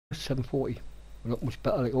740. Not much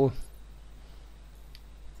better like all.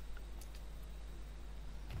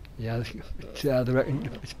 Yeah, they reckon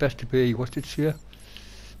it's best to be, what's it say?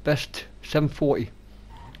 Best 740.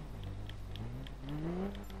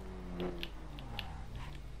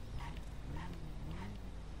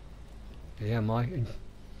 Yeah, Mike.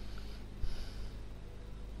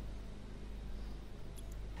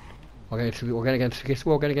 We're going against, guess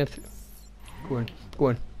what we're going against? Go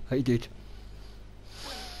on, how you did.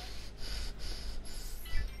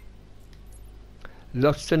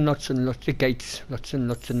 Lots and lots and lots of gates, lots and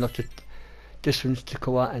lots and lots of distance to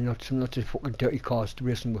go out, and lots and lots of fucking dirty cars to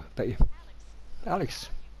racing with, bet you. Alex,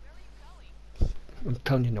 I'm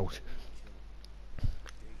telling you not.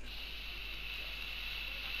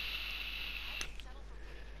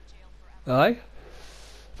 Aye?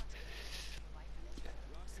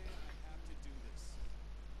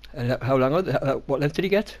 And how long, what length did he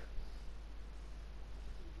get?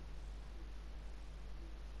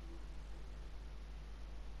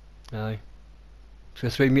 Aye. So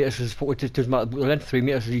 3 metres is, it doesn't matter, the length 3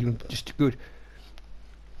 metres is even just good.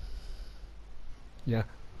 Yeah.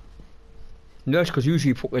 No, it's because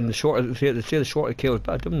usually fucking the shorter, they say the shorter the cable is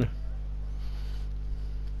better, don't they?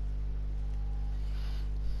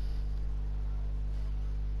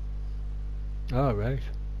 Oh, right.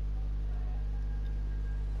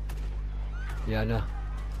 Yeah, no.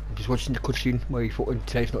 I'm just watching the cutscene where he fucking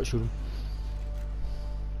tries not to shoot him.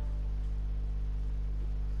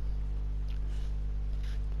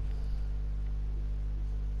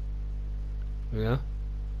 Yeah.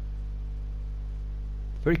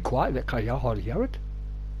 Very quiet, that car. I hardly hear it.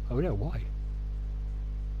 I don't know why.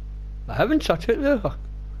 I haven't shut it there.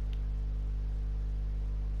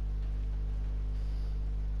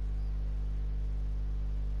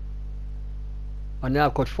 And now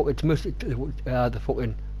I've got fucking, it's mostly the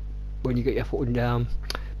fucking, when you get your fucking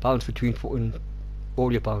balance between fucking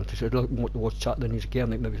all your balances, it's like more towards chat than his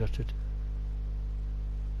game, like maybe that's it.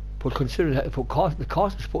 But consider that for cars, the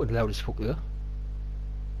cars is fucking loud as fuck there.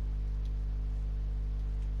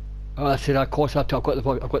 Oh, that's it. Of course, I've got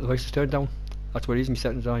the voices turned down. That's what it is. My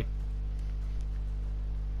settings, aye.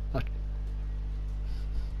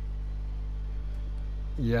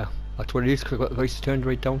 Yeah, that's what it is. Because I've got the voices turned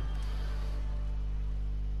right down.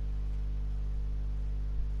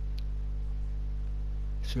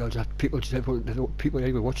 So I'll just people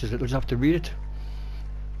anybody watches it, they'll just have to read it.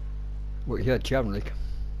 What you hear, Jam like.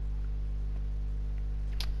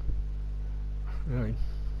 Right.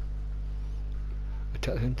 I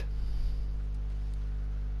tell a hint.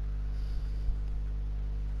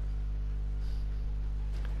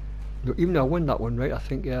 No, even though I won that one, right, I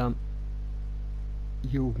think you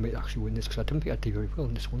may actually win this, because I didn't think I did very well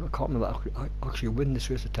in this one. I can't remember I actually win this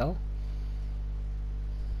race at all.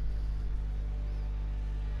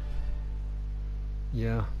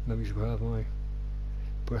 Yeah, maybe it's well, my.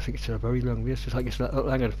 But I think it's a very long race. It's like it's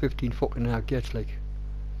longer than 15 fucking hour gates, like.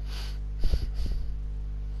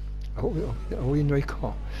 Are we in the right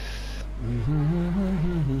car?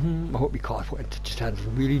 I hope your car just has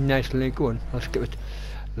really nicely going. Let's give it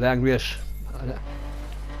a long race.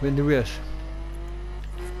 Win the race.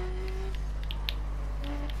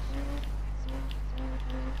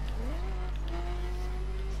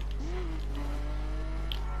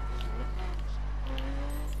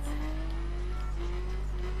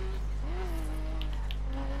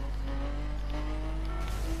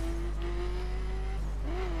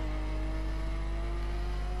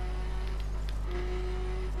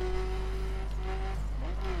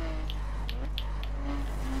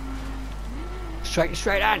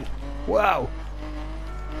 Straight on! Whoa!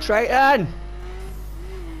 Straight on!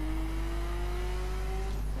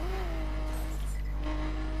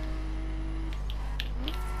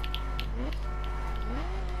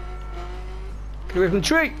 Get away from the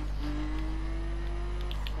tree!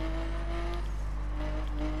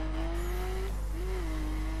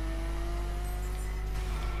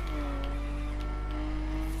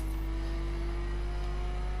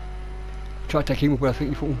 Try to take him up, but I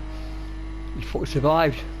think he fucking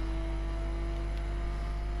survived.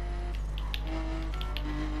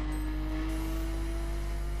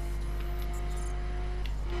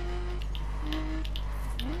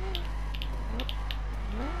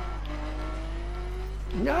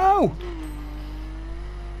 No!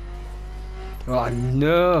 Oh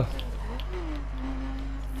no!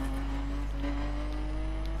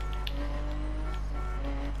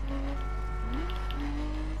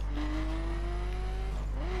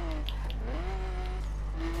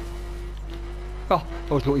 Oh,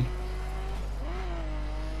 that was lucky.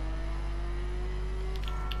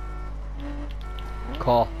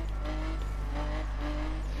 Car.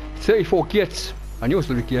 34 gates. I knew it was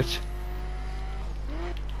the gates.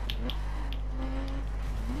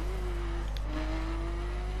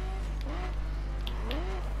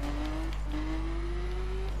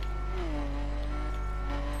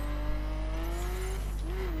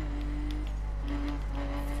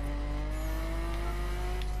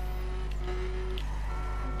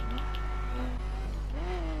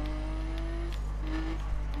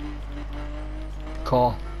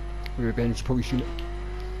 Car. Rear end, you've probably seen it.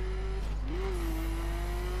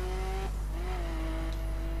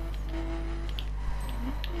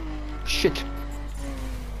 Shit.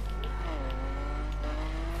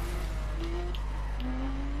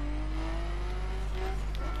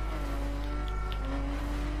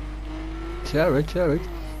 It's alright, it's alright.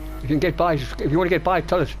 If you can get by, if you want to get by,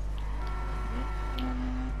 tell us.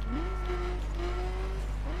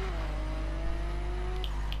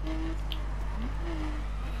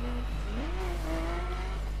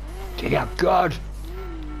 Dear God.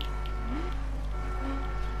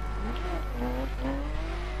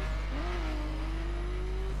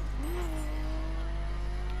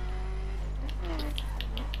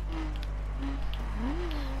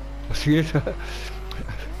 I see it.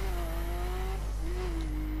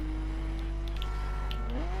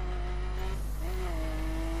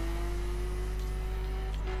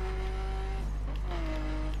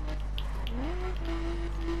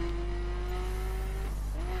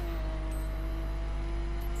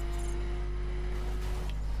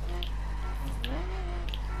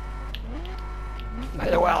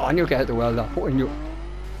 Hit the well, I knew I could hit the well, I fucking knew.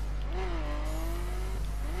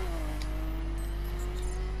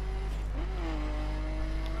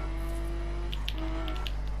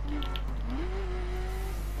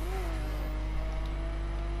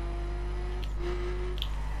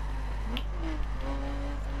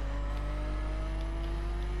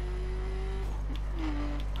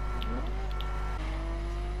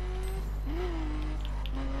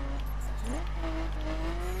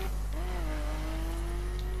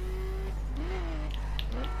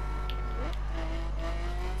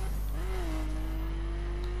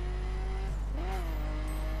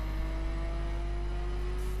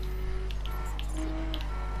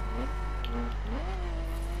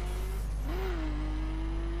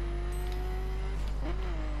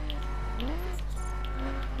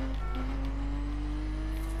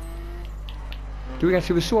 Do we get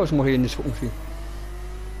to the sewers more here in this fucking thing?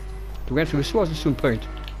 Do we get to the sewers at some point?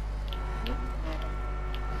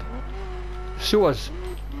 Sewers.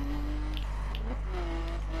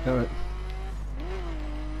 Alright.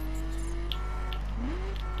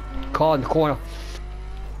 Car in the corner.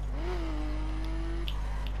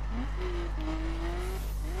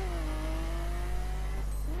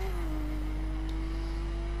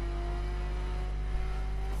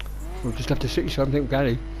 We'll just have to sit something,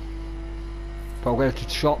 Gary. But I'm going to have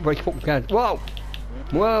to short break fucking can. Whoa!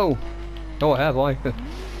 Whoa! Oh, I have, I.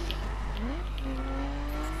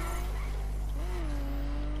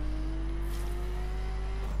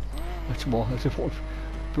 That's more, that's a fucking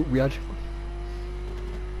foot we had.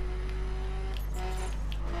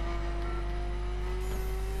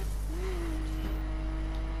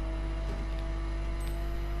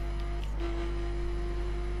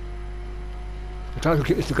 I'm trying to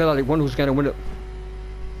keep this together like one who's going to win it.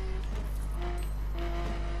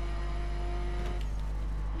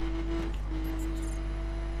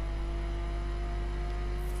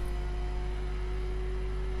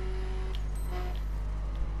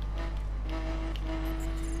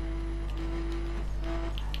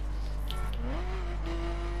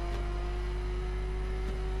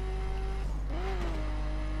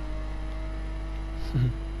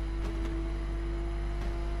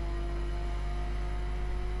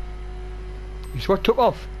 It's what took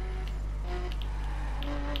off.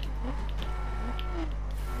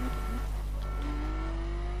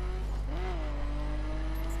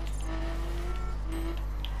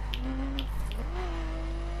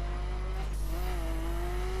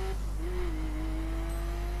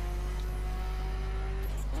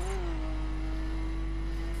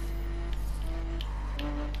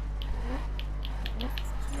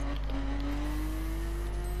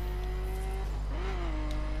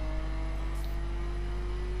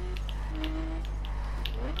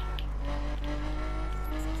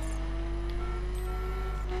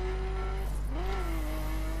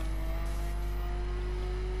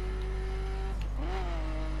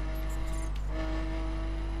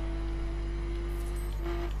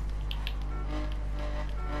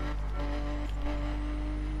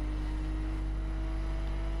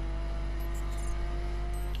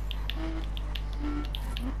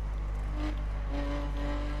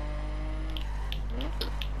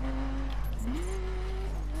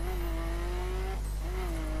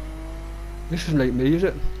 This isn't like me, is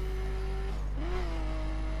it?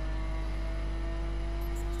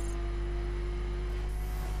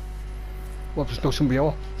 Well, there's no somebody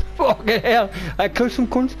else. Fucking hell! I killed some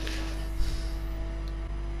cunts.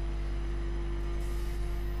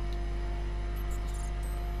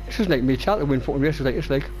 This isn't like me, Charlie, to win fucking races like this,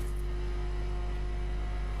 like.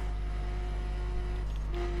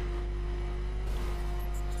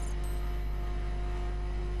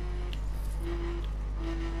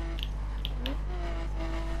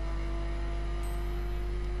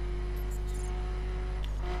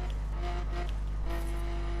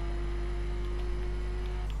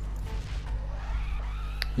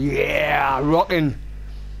 Yeah, rocking.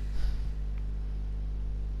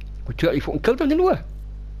 We totally fucking killed them, didn't we?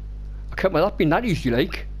 I can't believe that being that easy,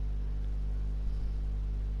 like.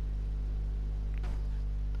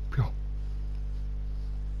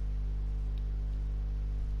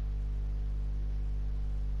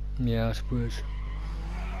 Yeah, I suppose.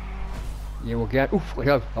 Yeah, we'll get. Oof,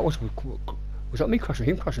 yeah, that was that me crashing?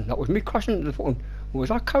 Him crashing? That was me crashing. The fucking. Was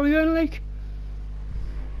that carry on, like?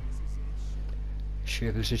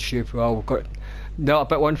 Shape, this is shape. Well, we've got. No, I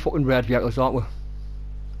bet one fucking red vehicles, aren't we? Do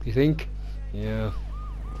you think? Yeah.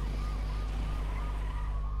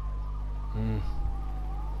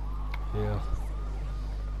 Yeah.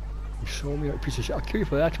 You saw me like a piece of shit. I'll kill you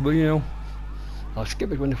for that, but you know. I'll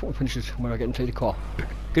skip it when the fucking finishes, when I get inside the car.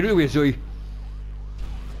 Get it away, Zoe.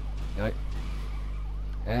 Right.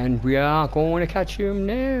 And we are going to catch him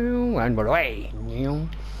now. And we're away.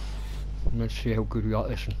 Let's see how good we are at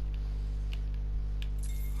this one.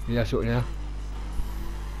 Yeah, sort of now.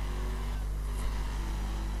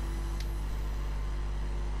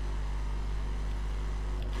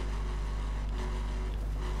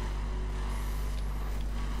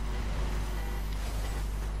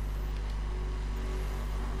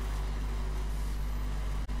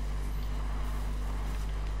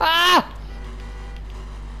 Ah!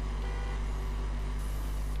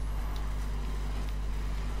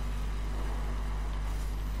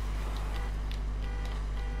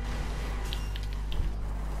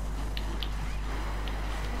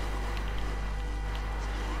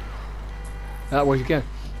 That was again.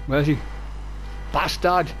 Where's he?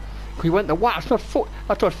 Bastard! He went in the water.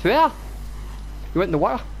 That's not fair. He went in the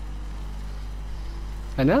water.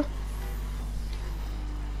 I know.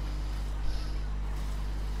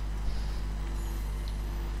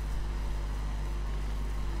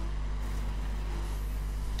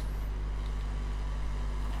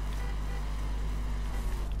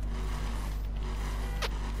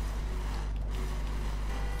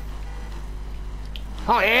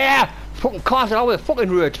 Oh yeah! Fucking cars over the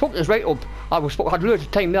fucking roads. Fucking us right up. I had loads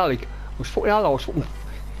of time there, like. I was fucking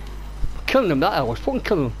killing them. I was fucking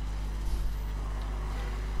killing them.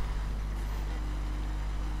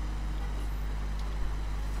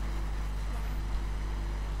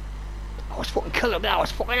 I was fucking killing them. I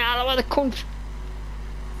was fucking all over the cunt.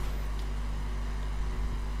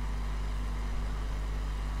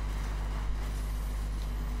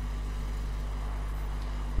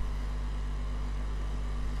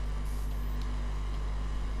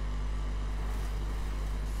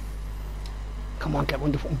 Come on, get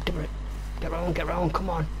around the fucking dimmer. Get around, come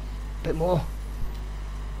on. A bit more.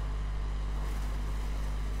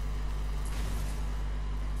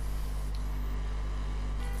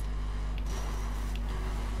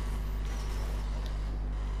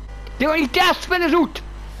 Do any gas spinners out?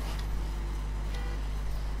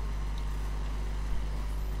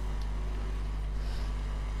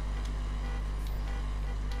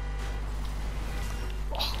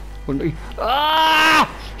 Oh, wouldn't he?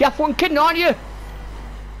 Ah! You're fucking kidding, aren't you?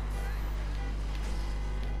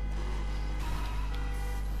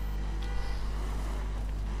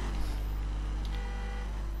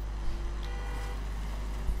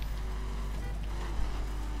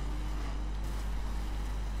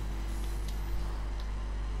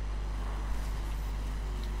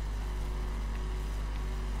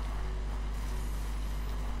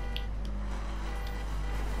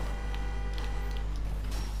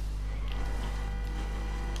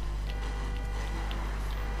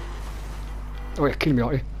 Oh, you're killing me,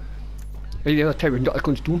 aren't you? Hey, the other time that I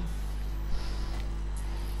couldn't do.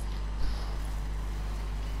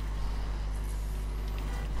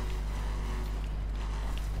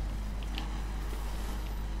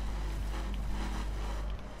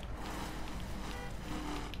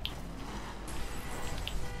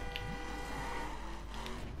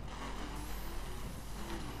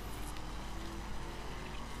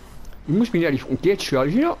 You must be nearly fucking dead,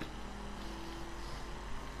 Charlie, you know?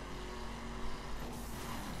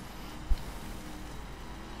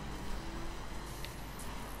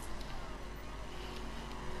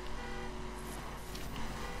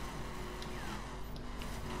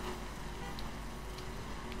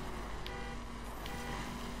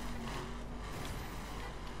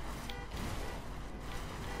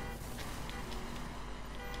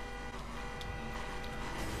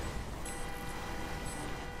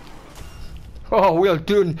 Oh, well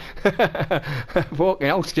done. Fucking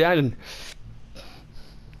outstanding.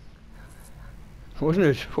 Wasn't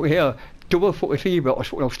it? Fucking hell. Double fucking thingy, but that was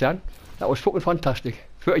fucking outstanding. That was fucking fantastic.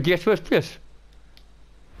 Did you get first place?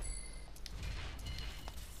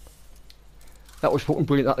 That was fucking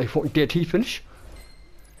brilliant, that like fucking DT finish.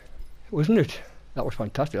 Wasn't it? That was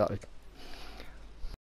fantastic, that like.